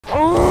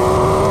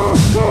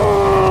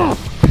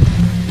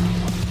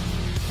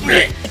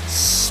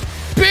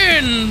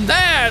Spin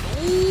that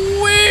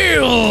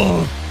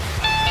wheel!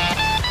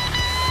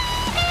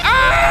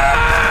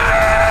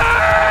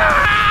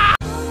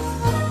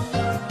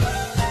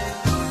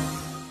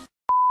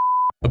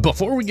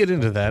 Before we get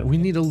into that, we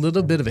need a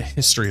little bit of a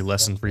history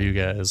lesson for you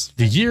guys.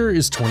 The year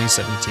is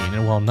 2017,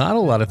 and while not a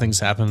lot of things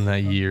happened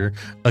that year,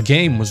 a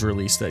game was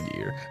released that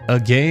year. A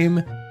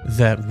game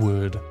that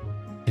would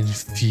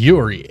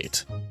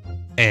infuriate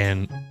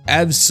and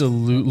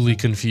absolutely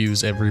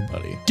confuse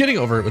everybody. Getting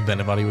Over It with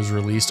Benevati was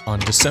released on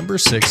December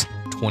 6,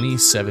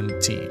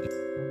 2017.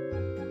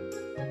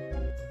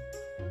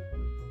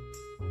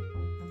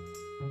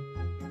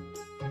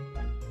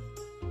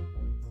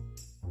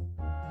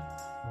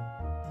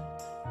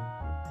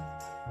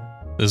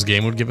 This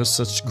game would give us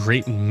such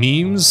great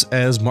memes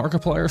as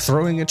Markiplier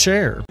throwing a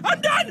chair.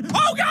 I'm done!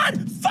 Oh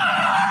god!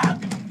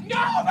 Fuck!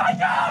 No, my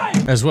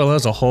god! As well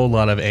as a whole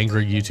lot of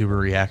angry YouTuber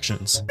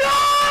reactions. No!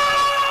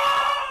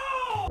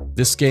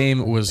 This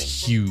game was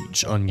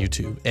huge on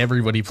YouTube.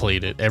 Everybody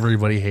played it.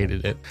 Everybody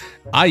hated it.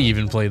 I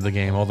even played the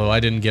game, although I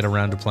didn't get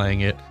around to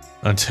playing it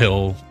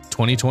until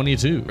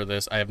 2022. For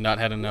this, I have not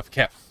had enough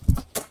cap.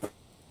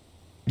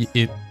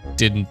 It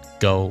didn't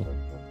go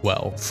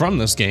well. From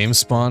this game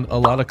spawned a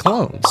lot of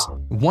clones.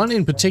 One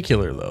in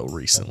particular, though,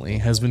 recently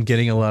has been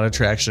getting a lot of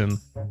traction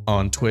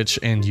on Twitch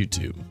and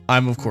YouTube.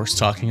 I'm, of course,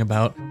 talking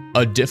about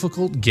a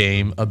difficult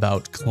game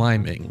about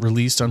climbing,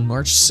 released on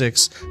March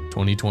 6,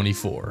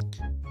 2024.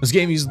 This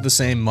game uses the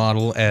same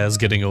model as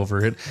Getting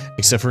Over It,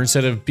 except for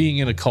instead of being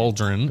in a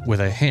cauldron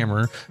with a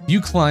hammer, you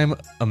climb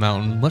a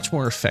mountain much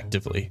more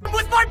effectively.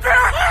 With my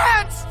bare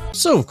hands!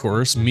 So, of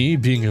course, me,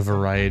 being a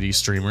variety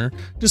streamer,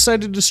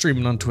 decided to stream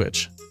it on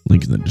Twitch.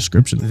 Link in the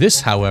description.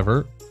 This,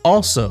 however,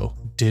 also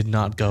did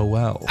not go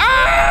well.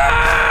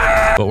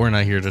 But we're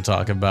not here to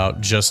talk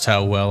about just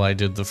how well I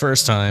did the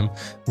first time.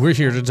 We're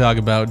here to talk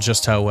about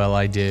just how well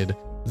I did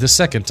the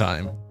second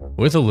time,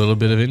 with a little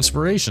bit of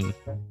inspiration.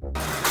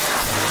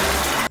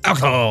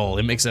 Alcohol!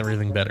 It makes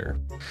everything better,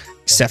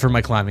 except for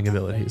my climbing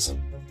abilities,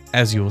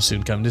 as you will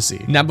soon come to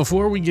see. Now,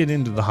 before we get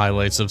into the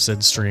highlights of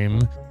said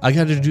stream, I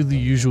gotta do the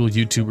usual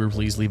YouTuber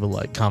please leave a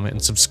like, comment,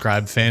 and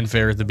subscribe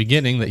fanfare at the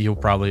beginning that you're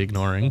probably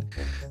ignoring.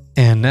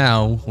 And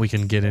now we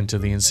can get into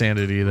the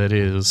insanity that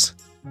is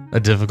a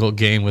difficult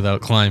game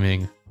without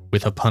climbing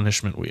with a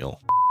punishment wheel.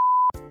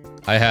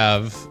 I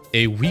have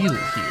a wheel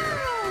here.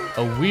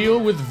 A wheel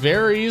with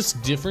various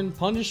different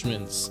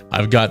punishments.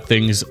 I've got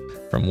things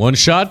from 1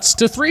 shots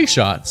to 3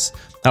 shots.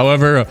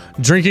 However,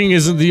 drinking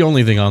isn't the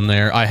only thing on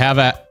there. I have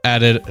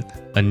added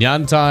a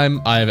nyan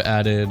time. I've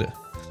added,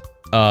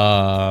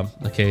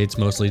 okay, it's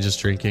mostly just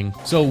drinking.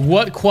 So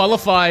what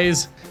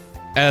qualifies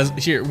as,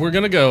 here, we're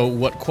gonna go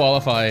what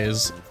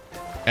qualifies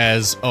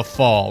as a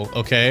fall,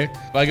 okay?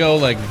 If I go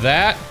like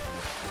that,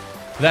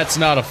 that's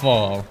not a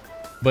fall.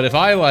 But if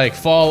I like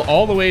fall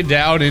all the way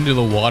down into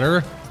the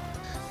water,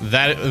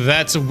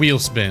 that's a wheel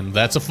spin.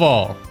 That's a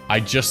fall.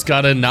 I just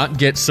gotta not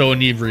get so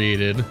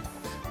inebriated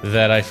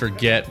that I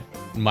forget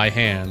my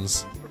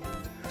hands.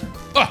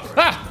 Oh,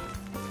 ah!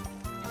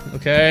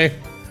 Okay,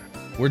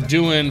 we're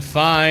doing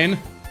fine.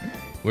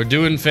 We're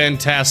doing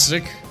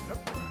fantastic.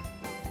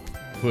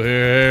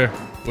 We're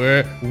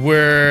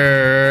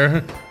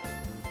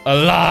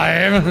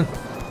alive.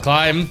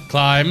 Climb,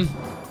 climb.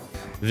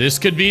 This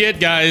could be it,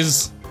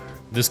 guys.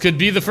 This could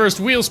be the first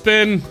wheel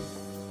spin.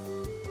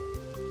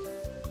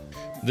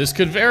 This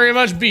could very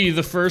much be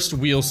the first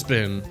wheel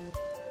spin.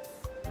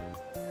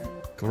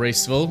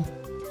 Graceful.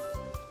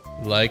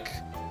 Like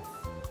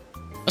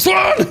a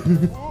swan!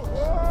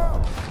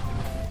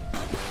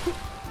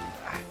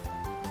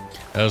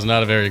 That was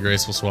not a very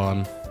graceful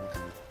swan.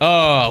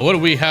 Oh, what do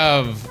we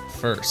have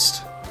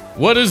first?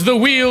 What is the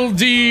wheel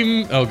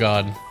deem? Oh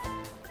god.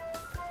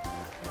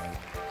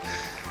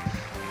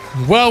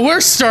 Well,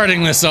 we're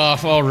starting this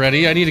off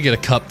already. I need to get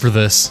a cup for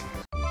this.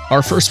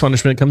 Our first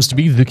punishment comes to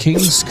be the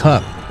King's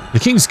Cup. The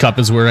King's Cup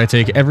is where I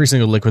take every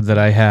single liquid that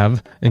I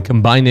have and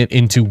combine it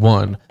into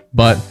one.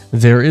 But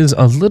there is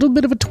a little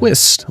bit of a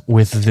twist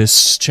with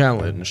this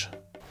challenge.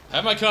 I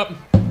have my cup.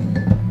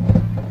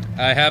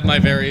 I have my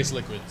various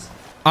liquids.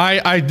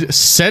 I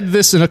said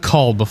this in a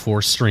call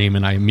before stream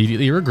and I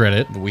immediately regret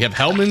it. But we have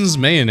Hellman's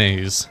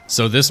mayonnaise.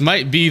 So this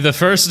might be the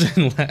first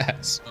and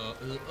last.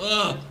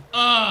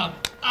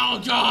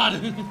 Oh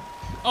god!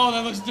 Oh,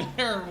 that looks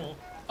terrible.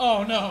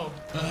 Oh no.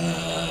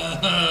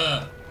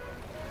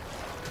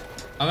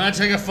 I'm gonna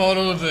take a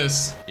photo of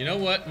this. You know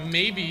what?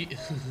 Maybe.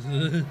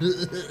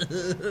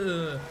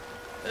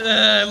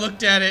 I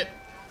looked at it.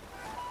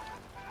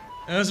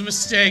 That was a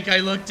mistake. I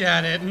looked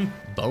at it.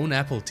 Bone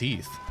apple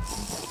teeth.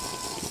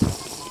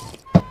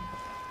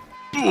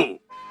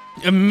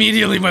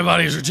 Immediately, my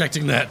body is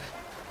rejecting that.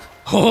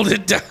 Hold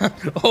it down.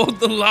 Hold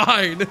the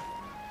line.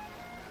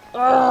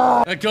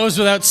 That goes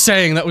without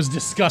saying. That was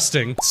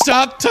disgusting.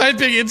 Stop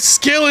typing. It's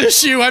skill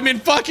issue. I'm in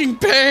fucking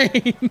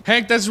pain.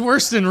 Hank, that's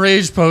worse than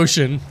rage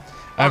potion.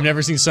 I've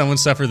never seen someone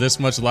suffer this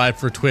much live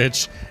for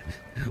Twitch.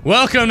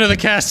 Welcome to the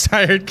Cast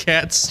Tired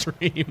Cat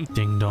stream.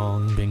 Ding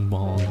dong, bing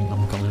bong,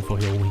 I'm coming for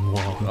your wing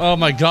wong. Oh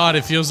my god,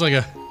 it feels like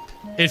a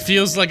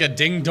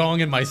ding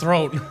dong in my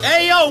throat.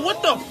 Hey yo,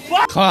 what the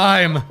fuck?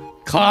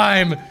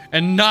 Climb,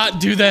 and not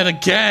do that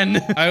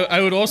again.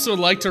 I would also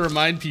like to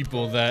remind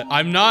people that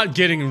I'm not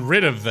getting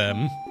rid of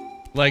them.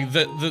 Like,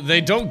 they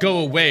don't go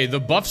away.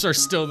 The buffs are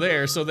still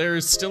there, so there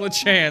is still a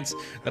chance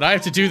that I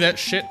have to do that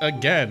shit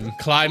again.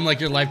 Climb like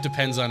your life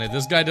depends on it.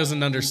 This guy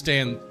doesn't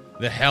understand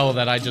the hell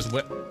that I just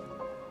went.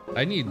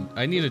 I need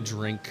a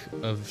drink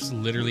of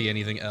literally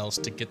anything else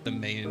to get the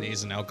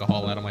mayonnaise and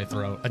alcohol out of my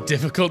throat. A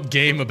difficult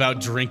game about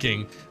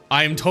drinking.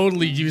 I am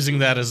totally using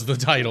that as the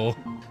title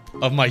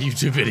of my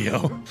YouTube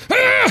video.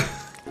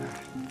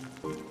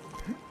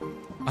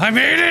 I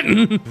made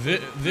it!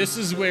 This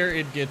is where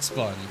it gets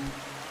fun.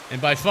 And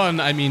by fun,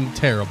 I mean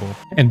terrible.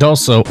 And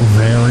also,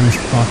 very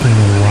fucking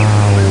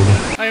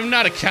loud. I am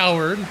not a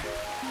coward.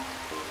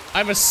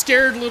 I'm a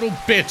scared little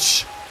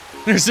bitch.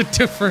 There's a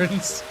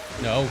difference.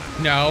 No.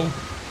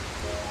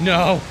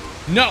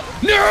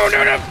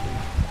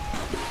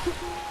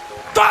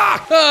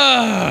 Fuck!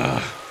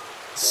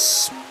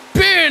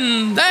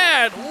 Spin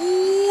that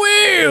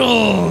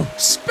wheel!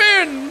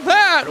 Spin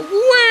that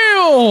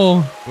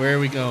wheel! Where are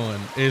we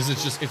going? It's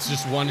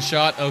just one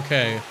shot?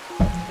 Okay.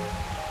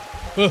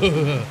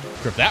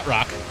 Grip that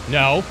rock.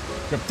 No.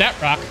 Grip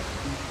that rock.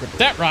 Grip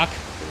that rock.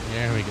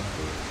 There we go.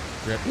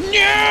 Grip.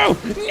 No!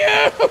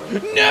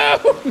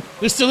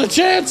 There's still a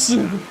chance!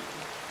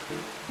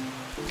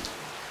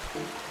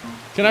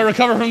 Can I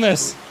recover from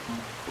this?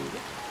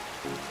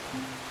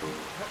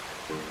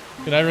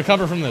 Can I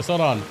recover from this?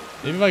 Hold on.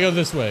 Maybe if I go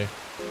this way.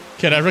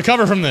 Can I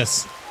recover from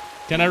this?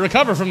 Can I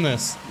recover from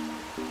this?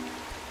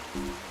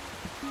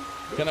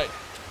 Can I?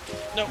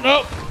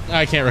 No.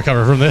 I can't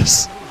recover from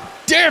this.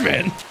 Damn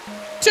it!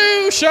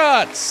 2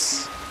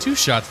 shots! 2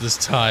 shots this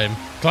time.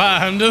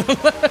 Climb to the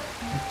left.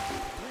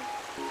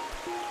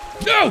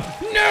 No!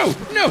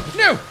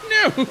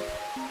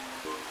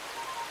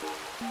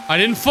 I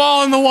didn't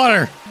fall in the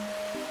water.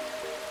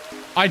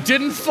 I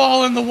didn't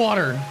fall in the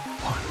water.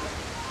 1,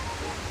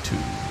 2,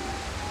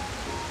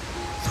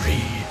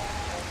 3.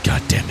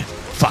 God damn it.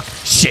 Fuck.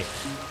 Shit.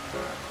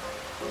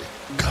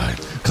 Climb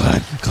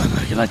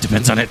like your life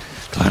depends on it.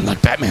 Climb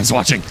like Batman's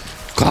watching.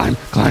 Climb,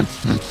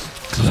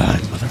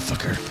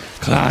 motherfucker.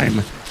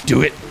 Climb.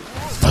 Do it.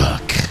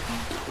 Fuck.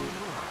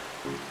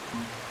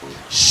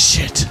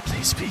 Shit.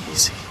 Please be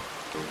easy.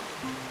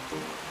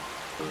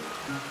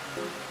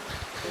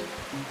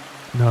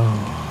 No.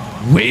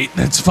 Wait,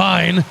 that's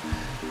fine.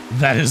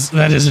 That is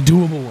a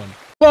doable one.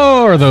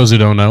 For those who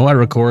don't know, I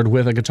record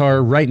with a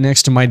guitar right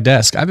next to my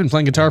desk. I've been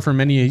playing guitar for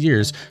many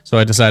years, so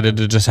I decided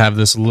to just have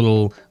this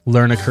little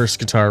learn a curse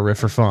guitar riff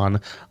for fun.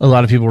 A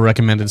lot of people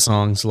recommended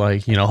songs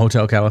like, you know,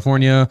 Hotel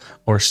California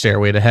or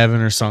Stairway to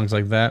Heaven or songs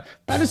like that.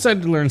 I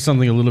decided to learn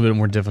something a little bit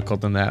more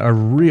difficult than that. A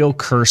real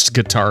cursed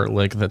guitar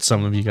lick that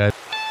some of you guys...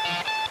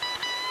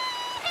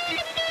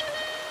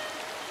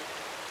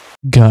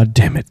 God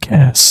damn it,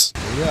 Cass.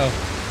 There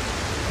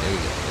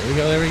we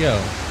go. There we go.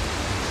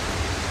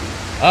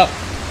 Up.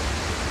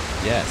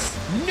 Yes.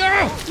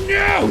 No!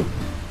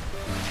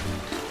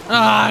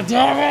 Ah,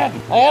 damn it!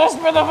 I gotta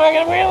spin the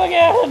fucking wheel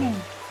again!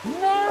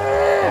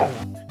 No!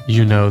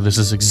 You know this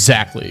is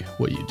exactly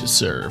what you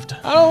deserved.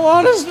 I don't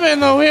want to spin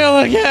the wheel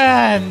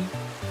again!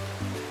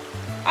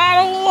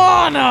 I don't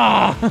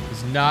wanna!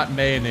 It's not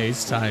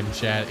mayonnaise time,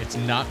 chat. It's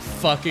not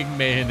fucking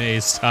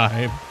mayonnaise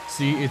time.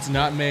 See, it's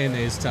not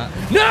mayonnaise time.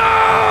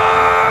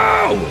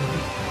 No!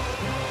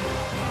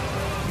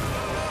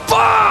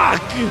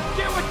 Fuck!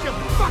 Get what you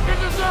fucking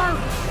deserve!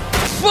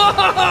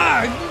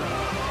 Fuck!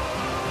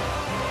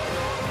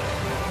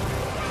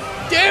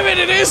 Damn it,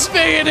 it is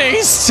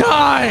mayonnaise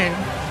time!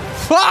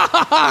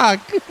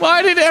 Fuck!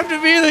 Why did it have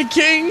to be the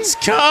King's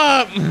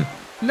Cup?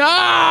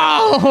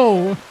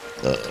 No!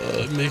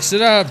 Mix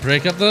it up,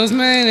 break up those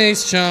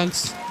mayonnaise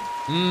chunks.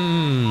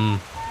 Mmm.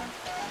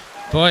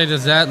 Boy,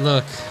 does that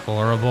look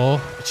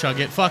horrible. Chug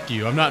it, fuck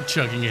you, I'm not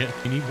chugging it.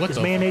 Is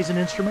mayonnaise an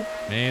instrument?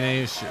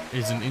 Mayonnaise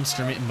is an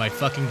instrument in my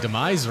fucking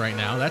demise right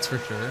now, that's for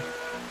sure.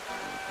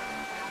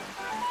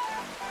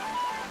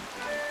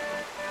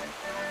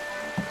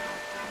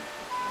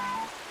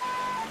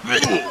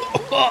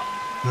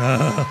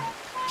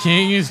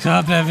 King's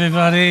Cup,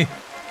 everybody.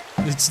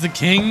 It's the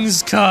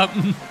King's Cup.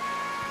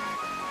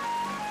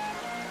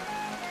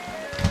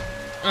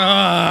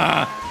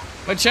 My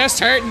chest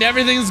hurt and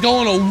everything's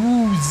going a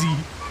woozy.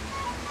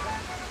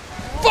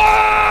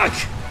 Fuck!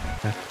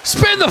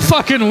 Spin the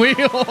fucking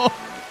wheel.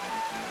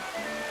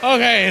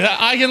 Okay,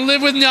 I can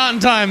live with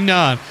Nyan time,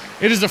 Nyan.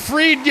 It is a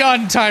free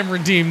Nyan time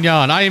redeemed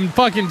Nyan. I am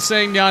fucking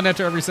saying Nyan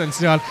after every sentence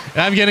Nyan,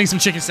 and I'm getting some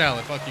chicken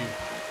salad. Fuck you.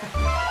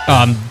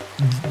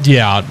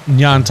 Yeah,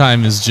 Nyan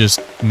time is just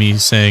me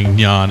saying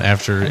Nyan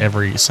after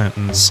every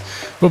sentence.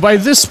 But by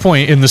this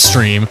point in the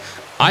stream,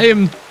 I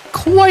am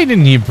quite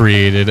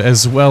inebriated,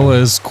 as well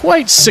as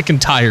quite sick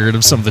and tired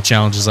of some of the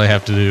challenges I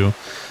have to do.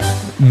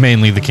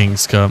 Mainly the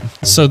King's Cup.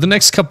 So the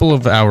next couple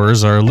of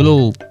hours are a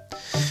little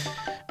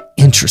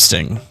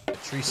interesting.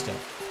 Tree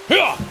stuff.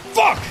 Yeah,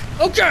 fuck!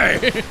 Okay!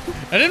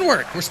 That didn't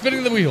work. We're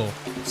spinning the wheel.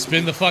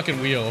 Spin the fucking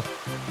wheel.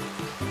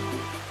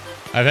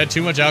 I've had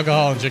too much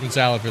alcohol and chicken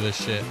salad for this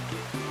shit.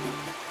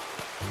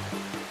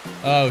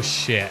 Oh,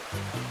 shit.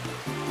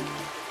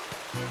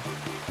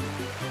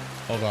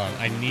 Hold on.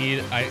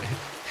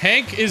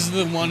 Hank is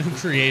the one who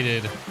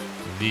created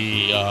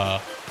the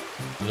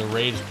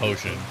rage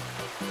potion.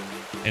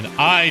 And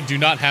I do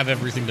not have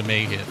everything to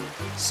make it.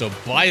 So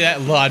by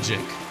that logic,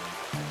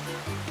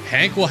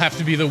 Hank will have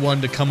to be the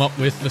one to come up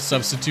with the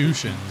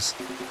substitutions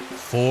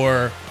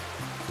for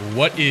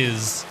what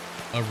is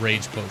a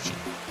rage potion.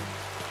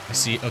 I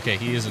see. Okay,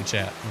 he is in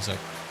chat. One sec.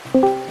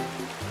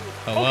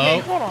 Hello? Okay,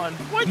 hold on.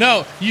 What?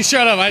 No, you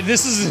shut up.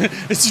 This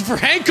is for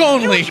Hank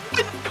only.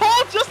 You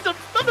call just a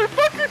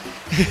motherfucker.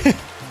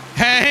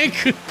 Hank.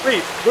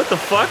 Wait, what the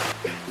fuck?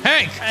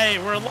 Hank. Hey,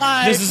 we're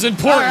live. This is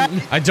important.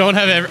 Right. I don't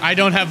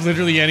have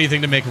literally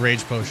anything to make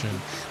rage potion.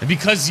 And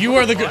because you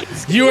are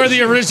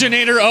the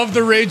originator of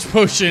the rage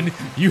potion,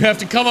 you have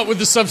to come up with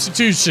the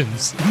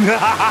substitutions. Let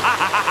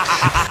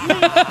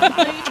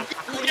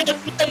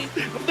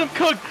him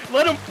cook.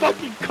 Let him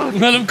fucking cook.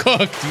 Let him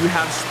cook. Do you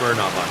have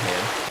Smirnoff on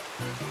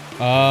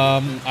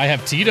hand? I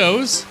have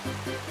Tito's.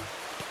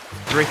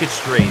 Drink it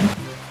straight.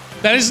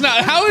 That is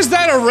not. How is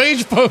that a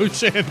rage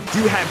potion? Do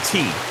you have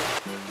tea?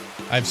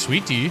 I have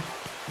sweet tea.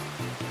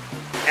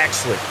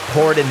 Excellent.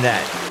 Pour it in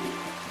that.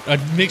 A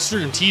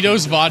mixture of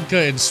Tito's, vodka,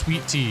 and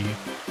sweet tea.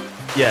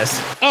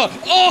 Yes.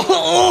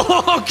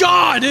 Oh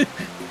God!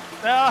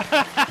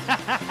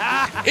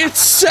 It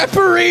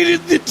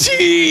separated the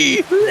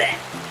tea!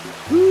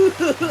 What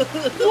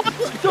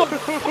the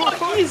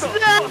fuck is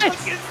that?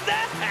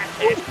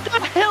 What the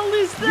hell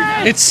is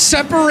that? It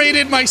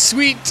separated my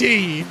sweet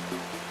tea!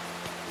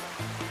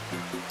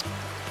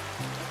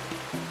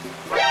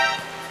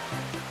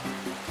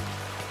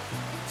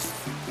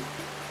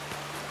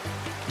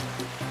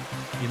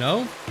 You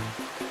know,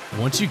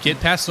 once you get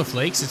past the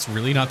flakes, it's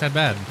really not that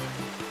bad.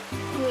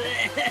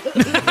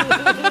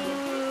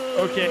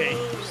 Okay,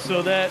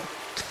 so that...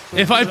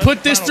 If I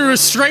put this through a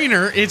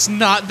strainer, it's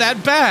not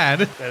that bad.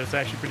 That is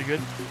actually pretty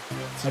good.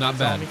 It's not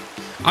bad.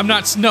 I'm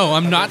not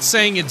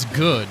saying it's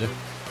good.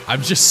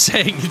 I'm just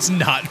saying it's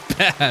not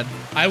bad.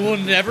 I will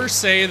never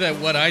say that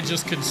what I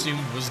just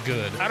consumed was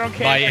good. I don't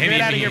care. By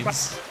Get out of any here,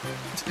 means.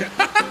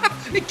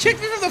 It kicked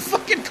me from the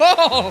fucking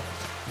call!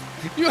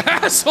 You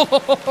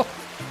asshole!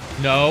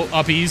 No,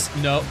 uppies,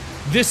 no.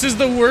 This is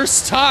the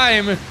worst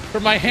time for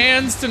my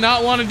hands to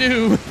not want to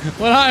do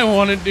what I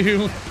want to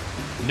do.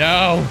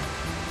 No.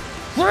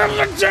 From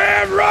the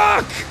damn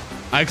rock!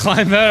 I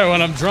climb better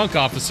when I'm drunk,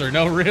 officer.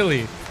 No,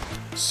 really.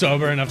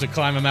 Sober enough to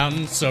climb a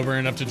mountain, sober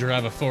enough to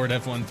drive a Ford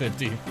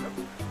F-150.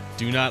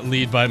 Do not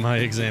lead by my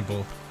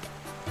example.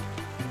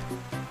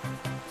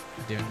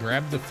 Dude,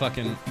 grab the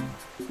fucking...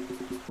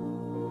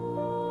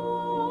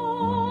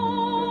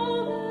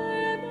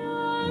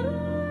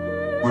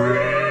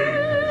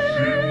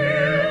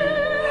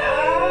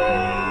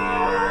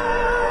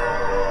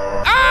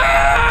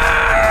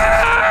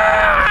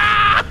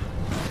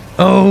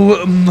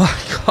 Oh my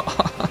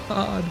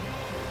God.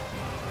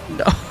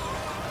 No.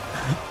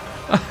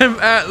 I'm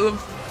at the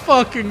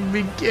fucking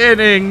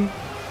beginning.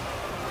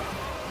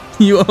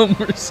 You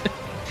almost...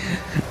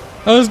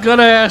 I was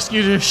gonna ask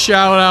you to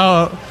shout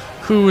out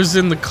who was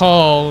in the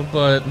call,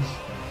 but...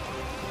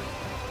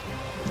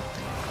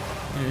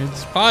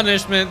 It's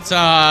punishment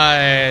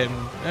time.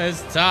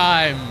 It's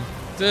time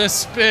to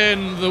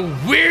spin the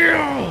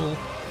wheel.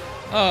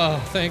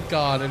 Oh, thank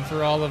God. And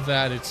for all of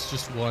that, it's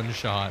just one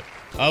shot.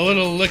 A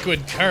little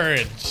liquid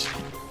courage.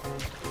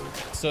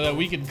 So that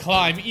we can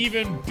climb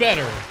even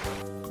better.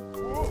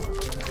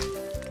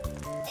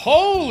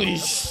 Holy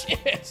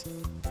shit!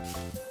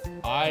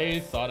 I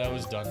thought I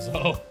was done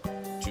so.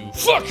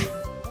 Fuck!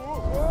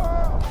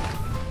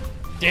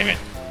 Damn it!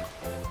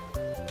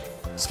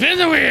 Spin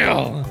the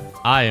wheel!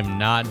 I am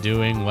not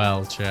doing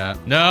well,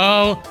 chat.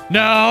 No!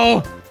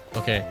 No!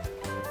 Okay.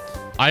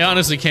 I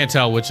honestly can't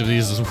tell which of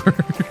these is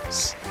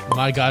worse.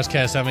 My gosh,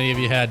 Cass, how many of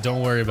you had?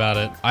 Don't worry about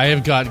it. I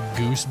have got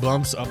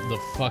goosebumps up the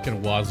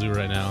fucking wazoo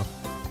right now.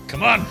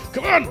 Come on!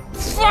 Come on!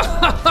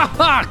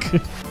 Fuck!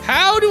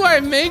 How do I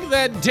make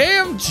that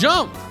damn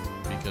jump?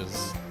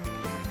 Because...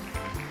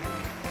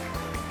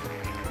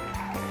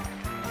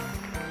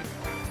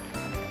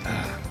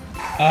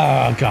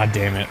 Oh, God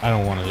damn it. I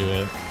don't want to do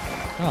it.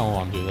 I don't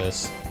want to do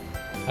this.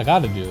 I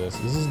gotta do this.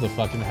 This is the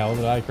fucking hell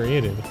that I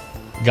created.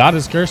 God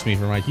has cursed me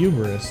for my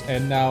hubris,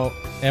 and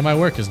my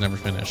work is never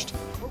finished.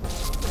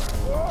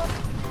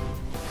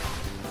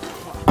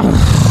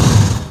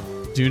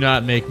 Do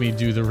not make me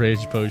do the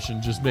rage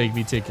potion. Just make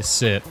me take a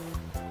sip.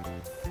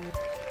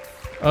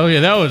 Oh yeah,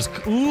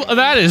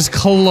 that is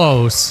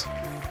close.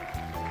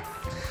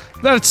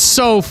 That's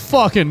so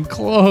fucking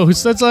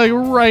close. That's like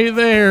right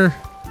there.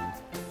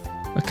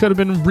 That could have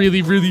been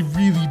really, really,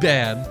 really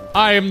bad.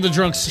 I am the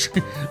drunk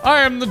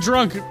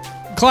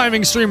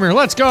climbing streamer.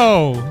 Let's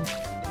go.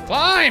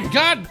 Climb,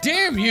 god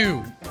damn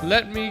you.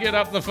 Let me get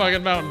up the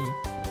fucking mountain.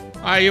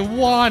 I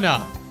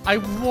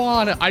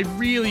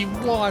really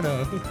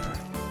wanna.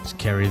 Just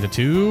carry the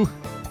two.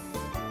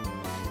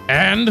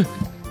 And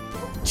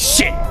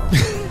shit.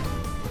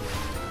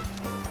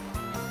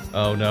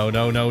 Oh no,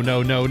 no, no,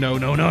 no, no, no,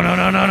 no, no, no, no,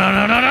 no, no,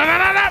 no, no,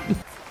 no, no, no.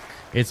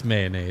 It's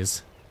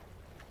mayonnaise.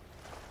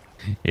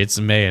 It's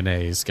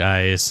mayonnaise,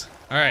 guys.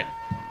 All right.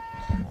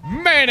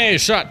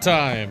 Mayonnaise shot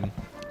time.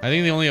 I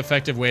think the only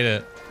effective way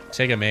to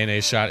take a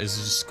mayonnaise shot is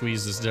to just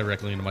squeeze this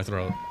directly into my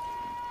throat.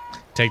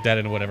 Take that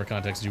into whatever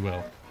context you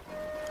will.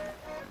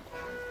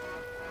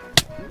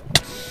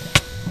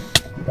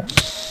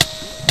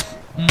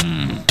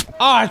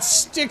 Oh, it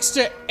sticks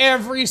to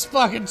every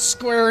fucking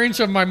square inch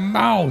of my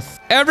mouth.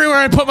 Everywhere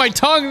I put my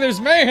tongue,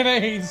 there's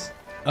mayonnaise.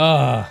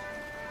 I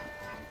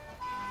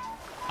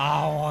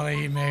don't want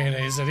to eat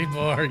mayonnaise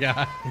anymore,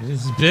 guys. It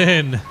has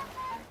been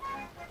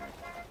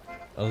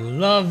a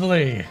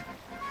lovely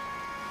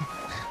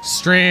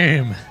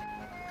stream.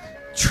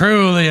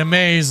 Truly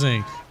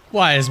amazing.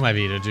 Why is my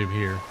VTuber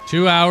here?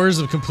 2 hours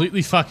of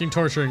completely fucking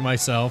torturing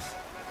myself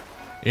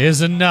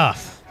is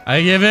enough.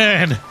 I give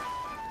in.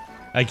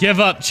 I give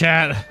up,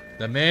 chat.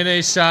 The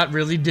mayonnaise shot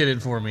really did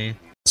it for me.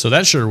 So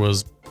that sure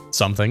was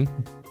something.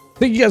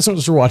 Thank you guys so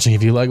much for watching.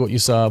 If you like what you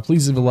saw,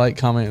 please leave a like,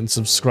 comment, and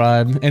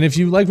subscribe. And if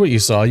you like what you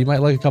saw, you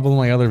might like a couple of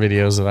my other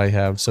videos that I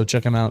have, so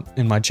check them out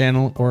in my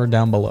channel or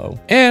down below.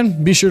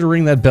 And be sure to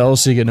ring that bell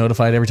so you get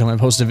notified every time I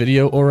post a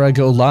video or I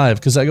go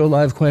live, because I go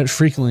live quite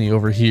frequently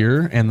over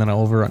here, and then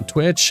over on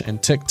Twitch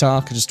and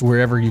TikTok, just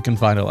wherever you can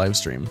find a live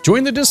stream.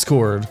 Join the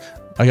Discord.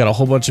 I got a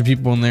whole bunch of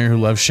people in there who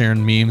love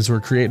sharing memes.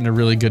 We're creating a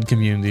really good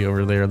community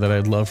over there that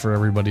I'd love for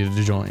everybody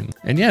to join.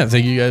 And yeah,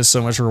 thank you guys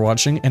so much for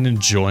watching and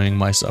enjoying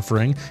my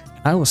suffering.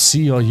 I will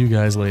see all you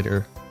guys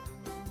later.